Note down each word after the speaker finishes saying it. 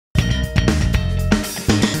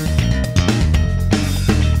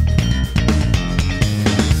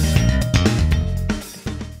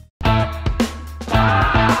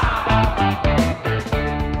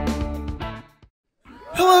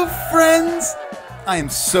I am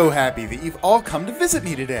so happy that you've all come to visit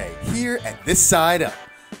me today, here at This Side Up,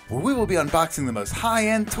 where we will be unboxing the most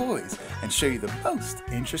high-end toys and show you the most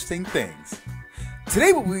interesting things.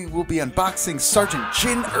 Today we will be unboxing Sergeant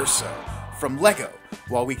Jyn Erso from LEGO,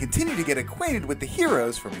 while we continue to get acquainted with the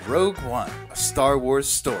heroes from Rogue One, a Star Wars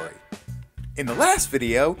story. In the last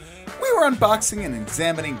video, we were unboxing and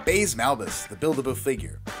examining Baze Malbus, the buildable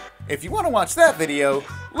figure. If you want to watch that video,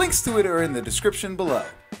 links to it are in the description below.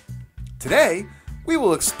 Today, we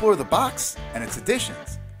will explore the box and its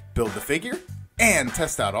additions, build the figure, and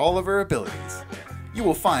test out all of her abilities. You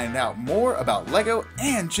will find out more about LEGO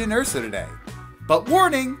and Jyn Erso today. But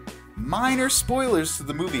warning, minor spoilers to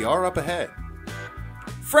the movie are up ahead.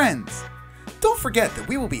 Friends, don't forget that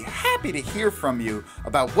we will be happy to hear from you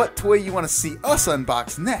about what toy you want to see us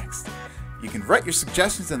unbox next. You can write your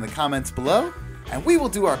suggestions in the comments below, and we will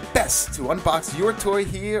do our best to unbox your toy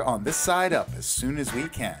here on This Side Up as soon as we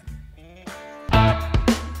can.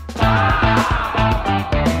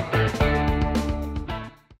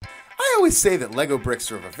 I always say that LEGO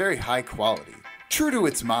bricks are of a very high quality, true to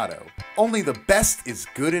its motto, only the best is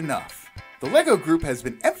good enough. The LEGO Group has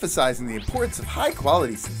been emphasizing the importance of high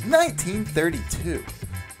quality since 1932,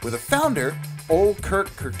 where the founder, Ole Kirk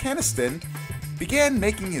Kerkeniston, began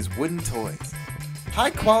making his wooden toys.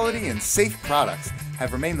 High quality and safe products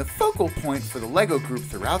have remained the focal point for the LEGO Group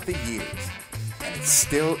throughout the years, and it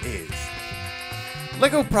still is.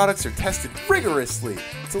 LEGO products are tested rigorously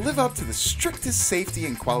to live up to the strictest safety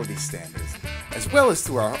and quality standards, as well as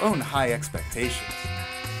to our own high expectations.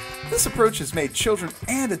 This approach has made children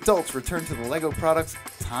and adults return to the LEGO products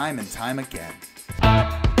time and time again.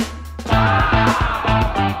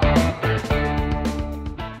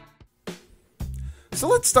 So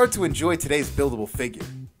let's start to enjoy today's buildable figure.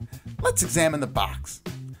 Let's examine the box.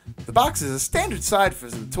 The box is a standard size for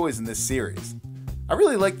the toys in this series. I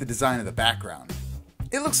really like the design of the background.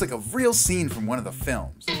 It looks like a real scene from one of the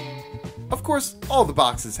films. Of course, all the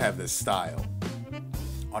boxes have this style.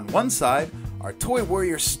 On one side, our toy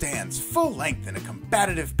warrior stands full length in a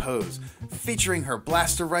combative pose, featuring her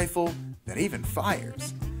blaster rifle that even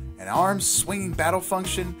fires, an arms swinging battle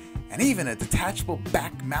function, and even a detachable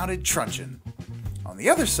back-mounted truncheon. On the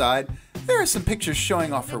other side, there are some pictures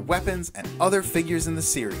showing off her weapons and other figures in the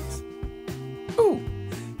series. Ooh,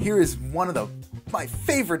 here is one of my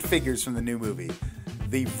favorite figures from the new movie,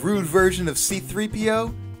 the rude version of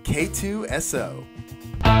C-3PO, K2SO.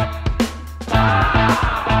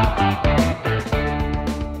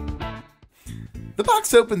 The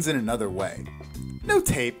box opens in another way. No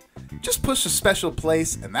tape, just push a special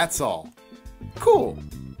place and that's all. Cool.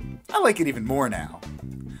 I like it even more now.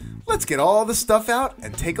 Let's get all the stuff out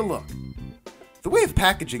and take a look. The way of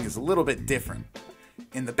packaging is a little bit different.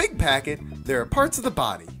 In the big packet, there are parts of the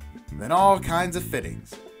body, then all kinds of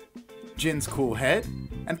fittings. Jyn's cool head,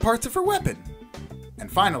 and parts of her weapon.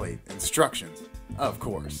 And finally, instructions, of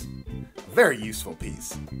course. A very useful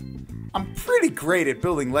piece. I'm pretty great at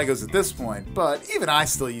building Legos at this point, but even I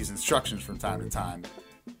still use instructions from time to time.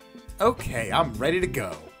 Okay, I'm ready to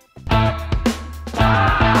go.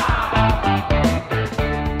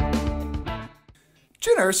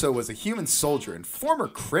 Jyn Erso was a human soldier and former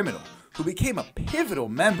criminal who became a pivotal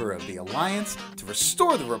member of the Alliance to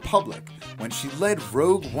restore the Republic when she led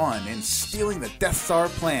Rogue One in stealing the Death Star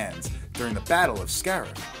plans during the Battle of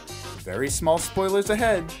Scarif. Very small spoilers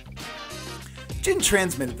ahead. Jyn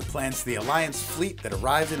transmitted the plans to the Alliance fleet that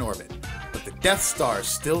arrived in orbit, but the Death Star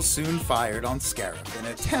still soon fired on Scarif in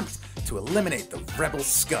an attempt to eliminate the rebel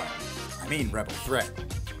rebel threat.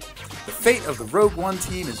 The fate of the Rogue One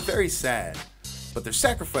team is very sad, but their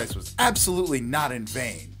sacrifice was absolutely not in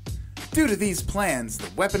vain. Due to these plans,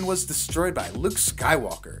 the weapon was destroyed by Luke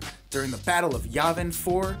Skywalker during the Battle of Yavin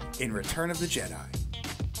 4 in Return of the Jedi.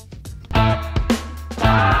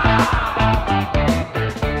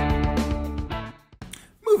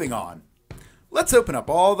 Moving on, let's open up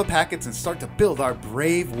all the packets and start to build our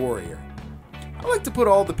brave warrior. I like to put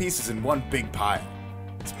all the pieces in one big pile.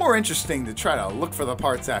 It's more interesting to try to look for the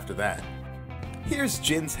parts after that. Here's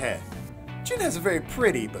Jyn's head. Jyn has a very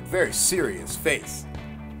pretty but very serious face.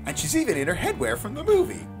 And she's even in her headwear from the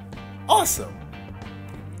movie. Awesome!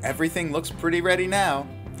 Everything looks pretty ready now.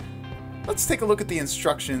 Let's take a look at the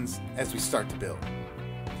instructions as we start to build.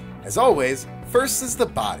 As always, first is the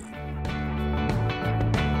body.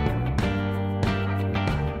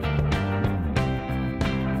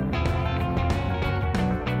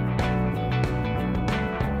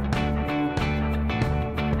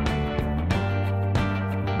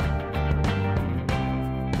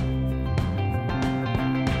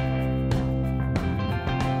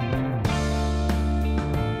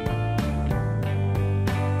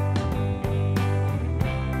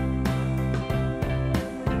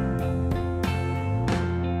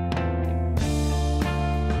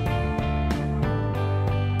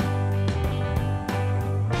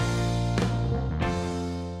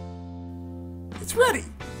 body!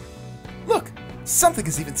 Look, something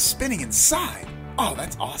is even spinning inside. Oh,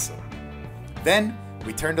 that's awesome. Then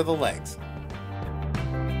we turn to the legs.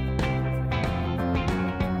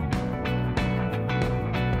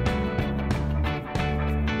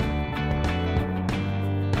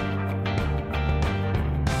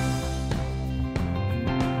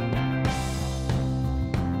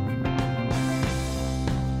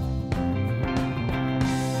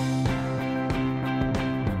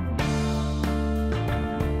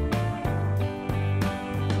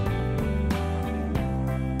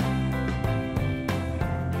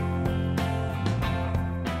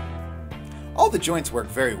 All the joints work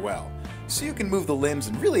very well, so you can move the limbs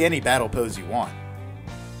in really any battle pose you want.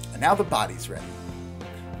 And now the body's ready.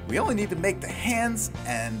 We only need to make the hands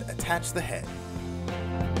and attach the head.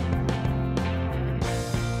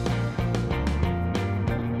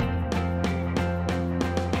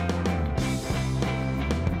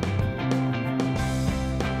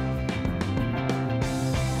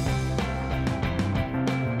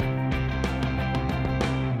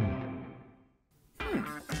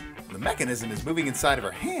 The mechanism is moving inside of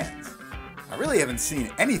her hands. I really haven't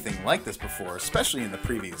seen anything like this before, especially in the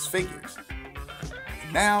previous figures.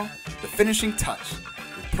 And now, the finishing touch.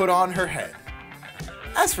 We put on her head.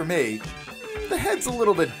 As for me, the head's a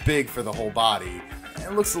little bit big for the whole body, and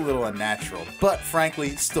it looks a little unnatural, but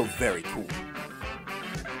frankly, still very cool.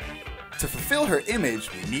 To fulfill her image,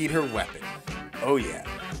 we need her weapon. Oh yeah,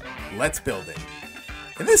 let's build it.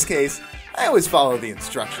 In this case, I always follow the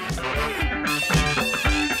instructions.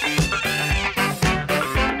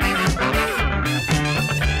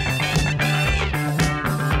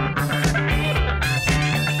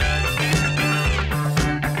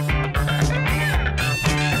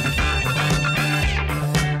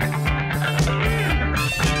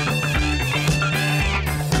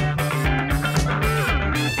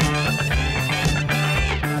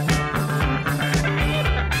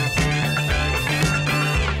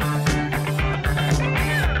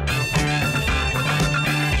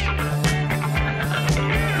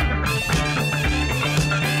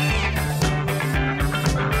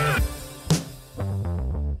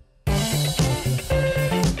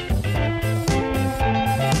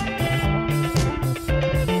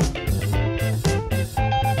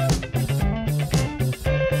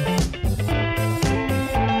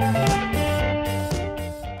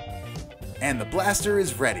 And the blaster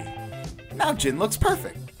is ready. Now Jyn looks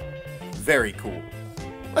perfect. Very cool.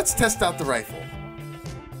 Let's test out the rifle.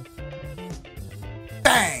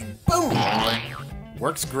 Bang! Boom!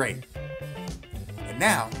 Works great. And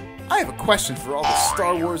now, I have a question for all the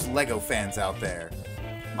Star Wars Lego fans out there.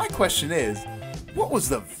 My question is, what was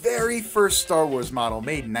the very first Star Wars model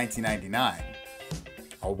made in 1999?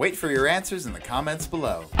 I'll wait for your answers in the comments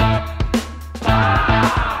below.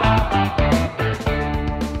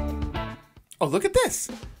 Oh, look at this!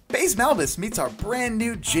 Baze Malbus meets our brand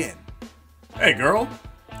new Jyn. Hey girl,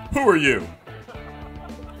 who are you?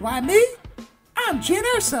 Why me? I'm Jyn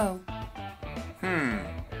Erso.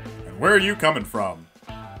 And where are you coming from?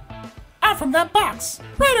 I'm from that box,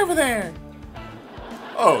 right over there.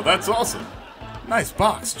 Oh, that's awesome. Nice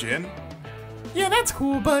box, Jyn. Yeah, that's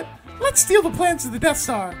cool, but let's steal the plans of the Death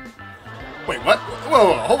Star. Wait, what?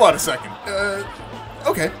 Whoa, hold on a second.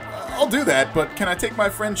 Okay, I'll do that, but can I take my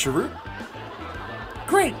friend Chirrut?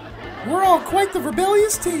 Great, we're all quite the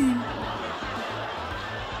rebellious team.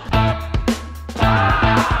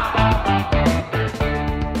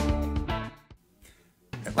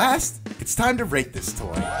 At last, it's time to rate this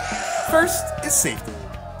toy. First is safety.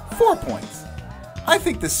 4 points. I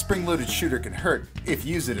think this spring-loaded shooter can hurt if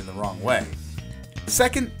you use it in the wrong way.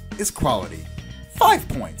 Second is quality. 5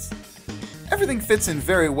 points. Everything fits in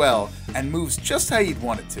very well and moves just how you'd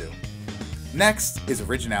want it to. Next is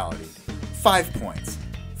originality. 5 points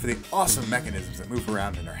for the awesome mechanisms that move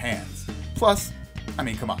around in her hands. Plus, I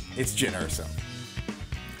mean, come on, it's Jyn Erso.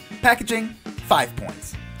 Packaging, 5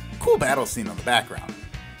 points. Cool battle scene on the background.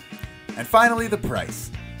 And finally, the price.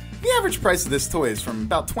 The average price of this toy is from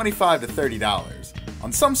about $25 to $30.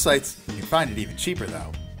 On some sites, you can find it even cheaper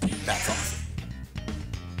though. That's awesome.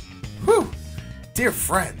 Whew! Dear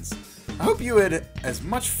friends, I hope you had as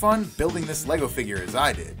much fun building this Lego figure as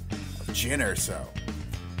I did of Jyn Erso.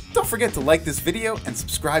 Don't forget to like this video and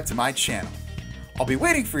subscribe to my channel. I'll be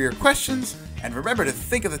waiting for your questions, and remember to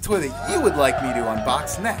think of the toy that you would like me to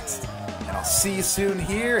unbox next. And I'll see you soon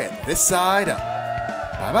here at This Side Up.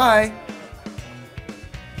 Bye-bye!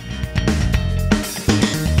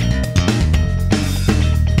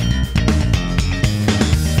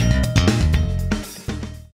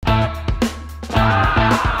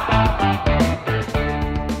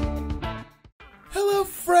 Hello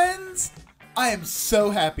friends! I am so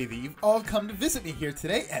happy that you've all come to visit me here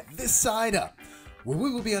today at This Side Up, where we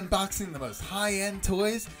will be unboxing the most high-end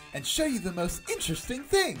toys and show you the most interesting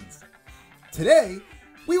things. Today,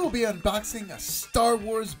 we will be unboxing a Star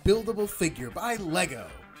Wars Buildable Figure by LEGO.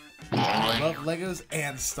 I love Legos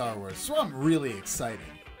and Star Wars, so I'm really excited.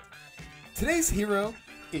 Today's hero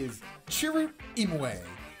is Chirrut Îmwe,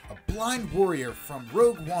 a blind warrior from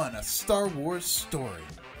Rogue One, a Star Wars story.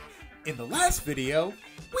 In the last video,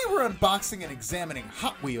 we were unboxing and examining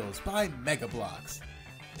Hot Wheels by Mega Bloks.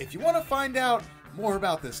 If you want to find out more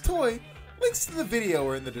about this toy, links to the video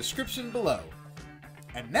are in the description below.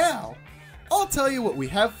 And now, I'll tell you what we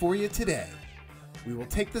have for you today. We will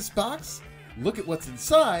take this box, look at what's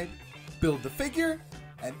inside, build the figure,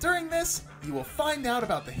 and during this, you will find out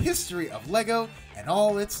about the history of LEGO and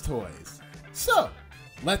all its toys. So,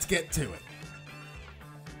 let's get to it.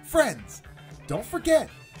 Friends, don't forget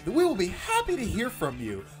that we will be happy to hear from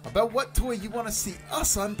you about what toy you want to see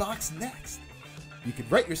us unbox next. You can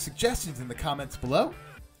write your suggestions in the comments below,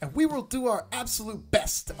 and we will do our absolute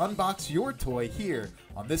best to unbox your toy here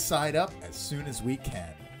on This Side Up as soon as we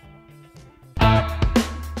can.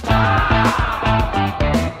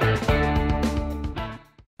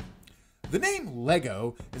 The name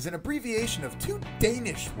LEGO is an abbreviation of two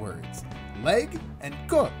Danish words, leg and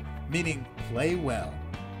gå, meaning play well.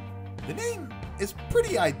 The name is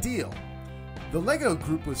pretty ideal. The LEGO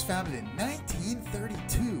Group was founded in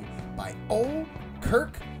 1932 by Ole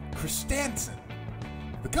Kirk Christiansen.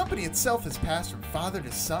 The company itself has passed from father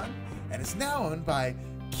to son and is now owned by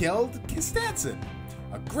Chirrut Îmwe,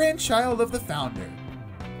 a grandchild of the founder.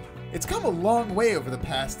 It's come a long way over the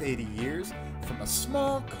past 80 years, from a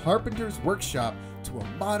small carpenter's workshop to a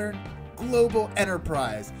modern, global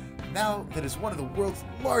enterprise, now that is one of the world's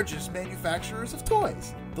largest manufacturers of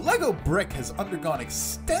toys. The LEGO brick has undergone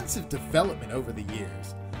extensive development over the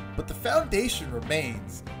years, but the foundation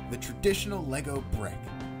remains the traditional LEGO brick.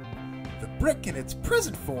 The brick in its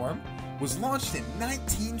present form was launched in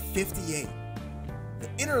 1958. The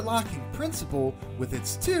interlocking principle with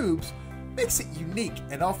its tubes makes it unique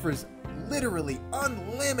and offers literally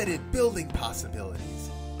unlimited building possibilities.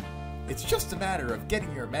 It's just a matter of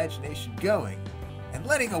getting your imagination going and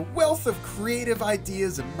letting a wealth of creative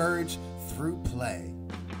ideas emerge through play.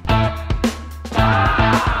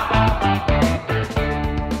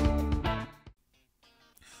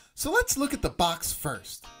 So let's look at the box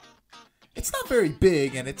first. It's not very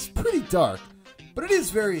big and it's pretty dark, but it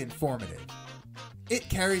is very informative. It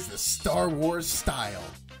carries the Star Wars style,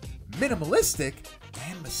 minimalistic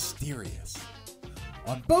and mysterious.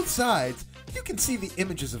 On both sides, you can see the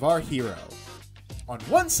images of our hero. On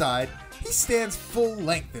one side, he stands full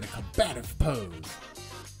length in a combative pose.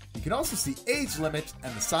 You can also see age limits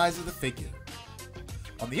and the size of the figure.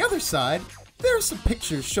 On the other side, there are some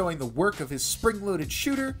pictures showing the work of his spring-loaded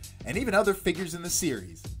shooter and even other figures in the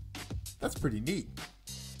series. That's pretty neat.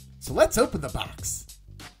 So let's open the box.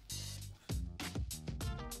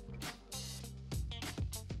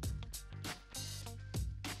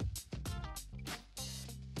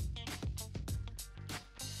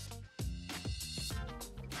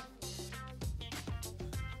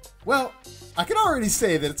 Well, I can already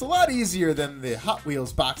say that it's a lot easier than the Hot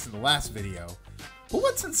Wheels box in the last video. But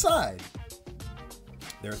what's inside?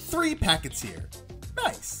 There are 3 packets here.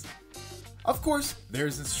 Nice. Of course,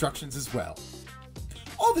 there's instructions as well.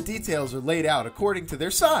 All the details are laid out according to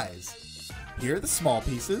their size. Here are the small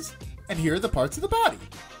pieces, and here are the parts of the body.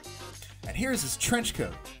 And here's his trench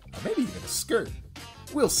coat, or maybe even a skirt.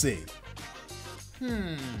 We'll see.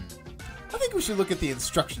 I think we should look at the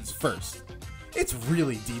instructions first. It's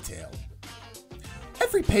really detailed.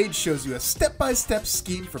 Every page shows you a step-by-step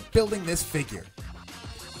scheme for building this figure.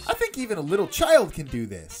 I think even a little child can do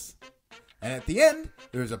this. And at the end,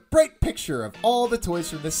 there's a bright picture of all the toys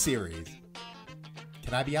from this series.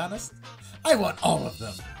 Can I be honest? I want all of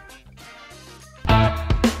them.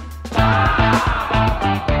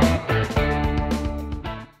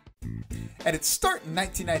 At its start in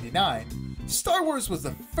 1999, Star Wars was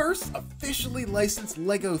the first officially licensed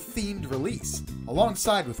LEGO-themed release,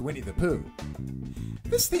 alongside with Winnie the Pooh.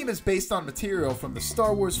 This theme is based on material from the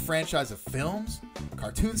Star Wars franchise of films,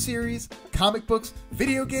 cartoon series, comic books,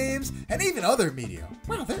 video games, and even other media.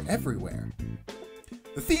 Wow, they're everywhere.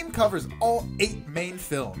 The theme covers all 8 main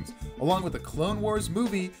films, along with the Clone Wars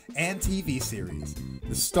movie and TV series,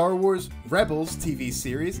 the Star Wars Rebels TV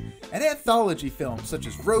series, and anthology films such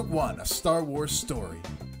as Rogue One, a Star Wars story.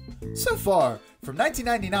 So far, from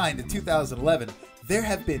 1999 to 2011, there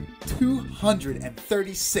have been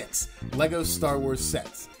 236 LEGO Star Wars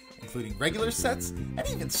sets, including regular sets and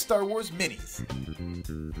even Star Wars minis.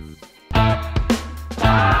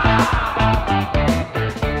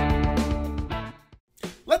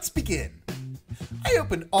 begin. I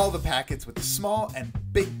opened all the packets with the small and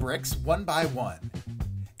big bricks one by one.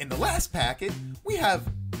 In the last packet, we have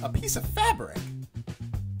a piece of fabric.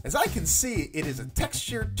 As I can see, it is a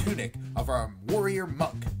textured tunic of our warrior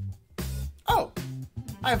monk. Oh,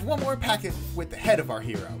 I have one more packet with the head of our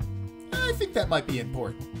hero. I think that might be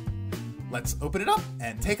important. Let's open it up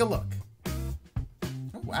and take a look.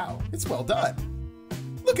 Oh, wow, it's well done.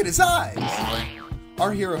 Look at his eyes.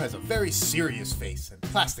 Our hero has a very serious face and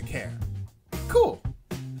plastic hair. Cool.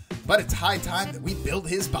 But it's high time that we build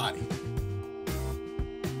his body.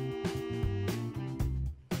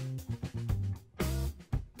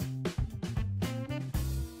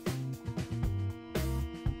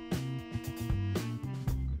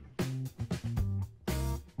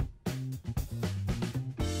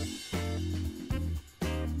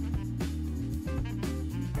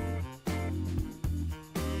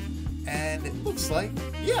 And it looks like,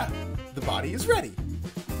 yeah, the body is ready.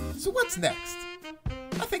 So what's next?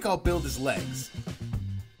 I think I'll build his legs.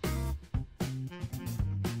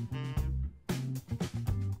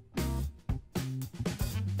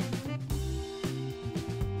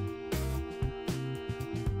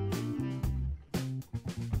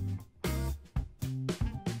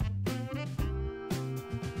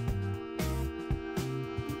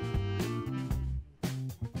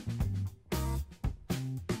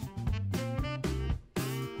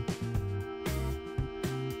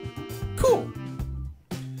 Cool.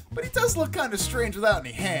 But he does look kind of strange without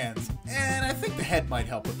any hands, and I think the head might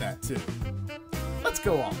help with that too. Let's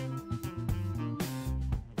go on.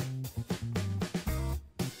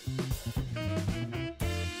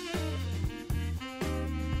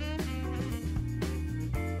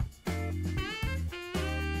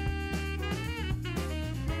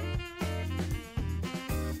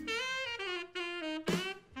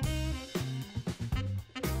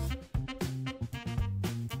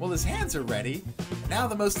 Well, his hands are ready. Now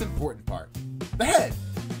the most important part, the head.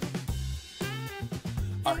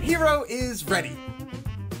 Our hero is ready.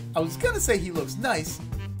 I was gonna say he looks nice,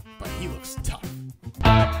 but he looks tough.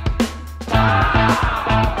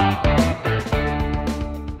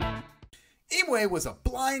 Îmwe was a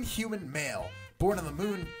blind human male born on the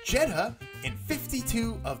moon Jedha in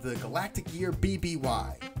 52 of the galactic year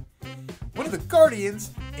BBY. One of the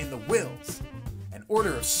guardians in the Wills, an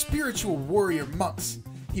order of spiritual warrior monks.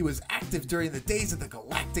 He was active during the days of the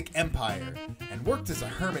Galactic Empire and worked as a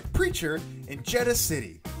hermit preacher in Jedha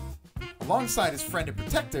City, alongside his friend and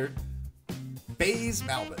protector, Baze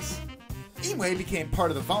Malbus. Îmwe became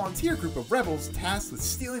part of the volunteer group of rebels tasked with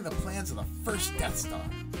stealing the plans of the first Death Star.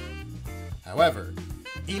 However,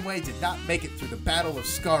 Îmwe did not make it through the Battle of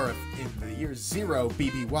Scarif in the year 0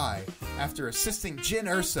 BBY after assisting Jyn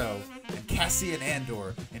Erso and Cassian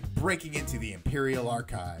Andor in breaking into the Imperial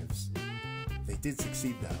Archives. They did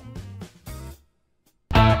succeed, though.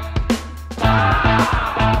 I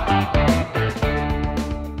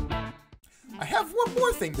have one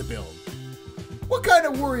more thing to build. What kind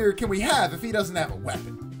of warrior can we have if he doesn't have a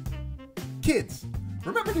weapon? Kids,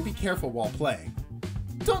 remember to be careful while playing.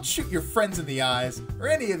 Don't shoot your friends in the eyes or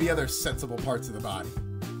any of the other sensible parts of the body.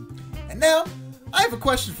 And now, I have a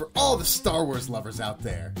question for all the Star Wars lovers out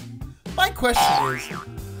there. My question is,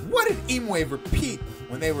 what did Îmwe repeat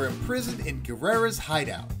when they were imprisoned in Guerrera's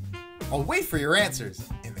hideout? I'll wait for your answers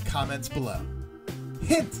in the comments below.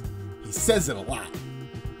 Hint, he says it a lot.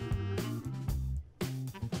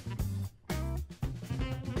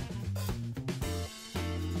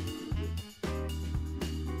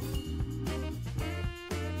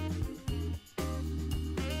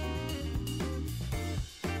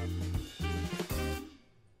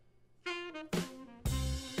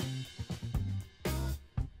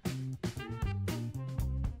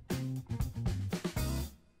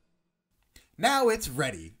 Now it's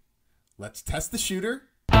ready. Let's test the shooter.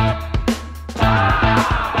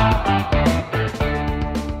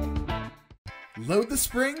 Load the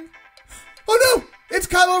spring. Oh no! It's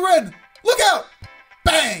Kylo Ren! Look out!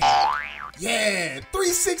 Bang! Yeah!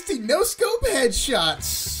 360 no-scope headshot!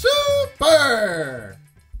 Super!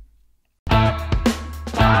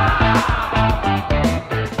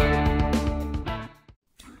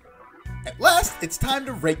 At last, it's time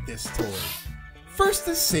to rate this toy. First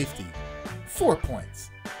is safety. 4 points.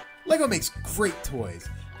 LEGO makes great toys,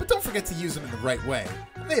 but don't forget to use them in the right way,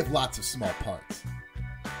 and they have lots of small parts.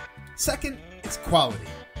 Second is quality.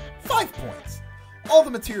 5 points. All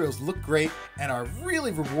the materials look great and are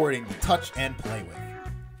really rewarding to touch and play with.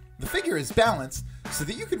 The figure is balanced so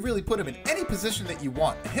that you can really put him in any position that you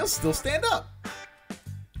want and he'll still stand up.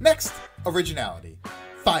 Next, originality.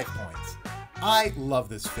 5 points. I love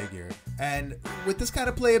this figure, and with this kind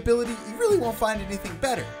of playability, you really won't find anything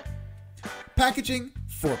better. Packaging,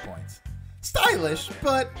 4 points. Stylish,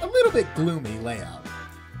 but a little bit gloomy layout.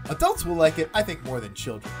 Adults will like it, I think, more than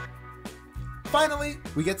children. Finally,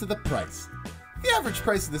 we get to the price. The average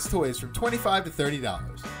price of this toy is from $25 to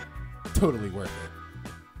 $30. Totally worth it.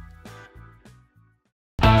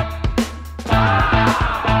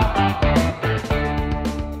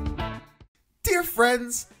 Dear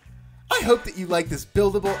friends, I hope that you like this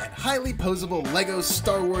buildable and highly posable LEGO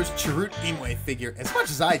Star Wars Chirrut Îmwe figure as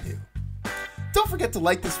much as I do. Don't forget to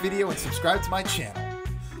like this video and subscribe to my channel.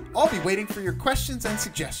 I'll be waiting for your questions and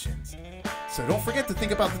suggestions. So don't forget to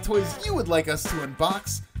think about the toys you would like us to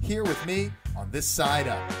unbox here with me on This Side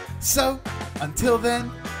Up. So, until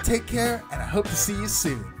then, take care and I hope to see you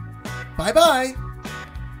soon. Bye bye!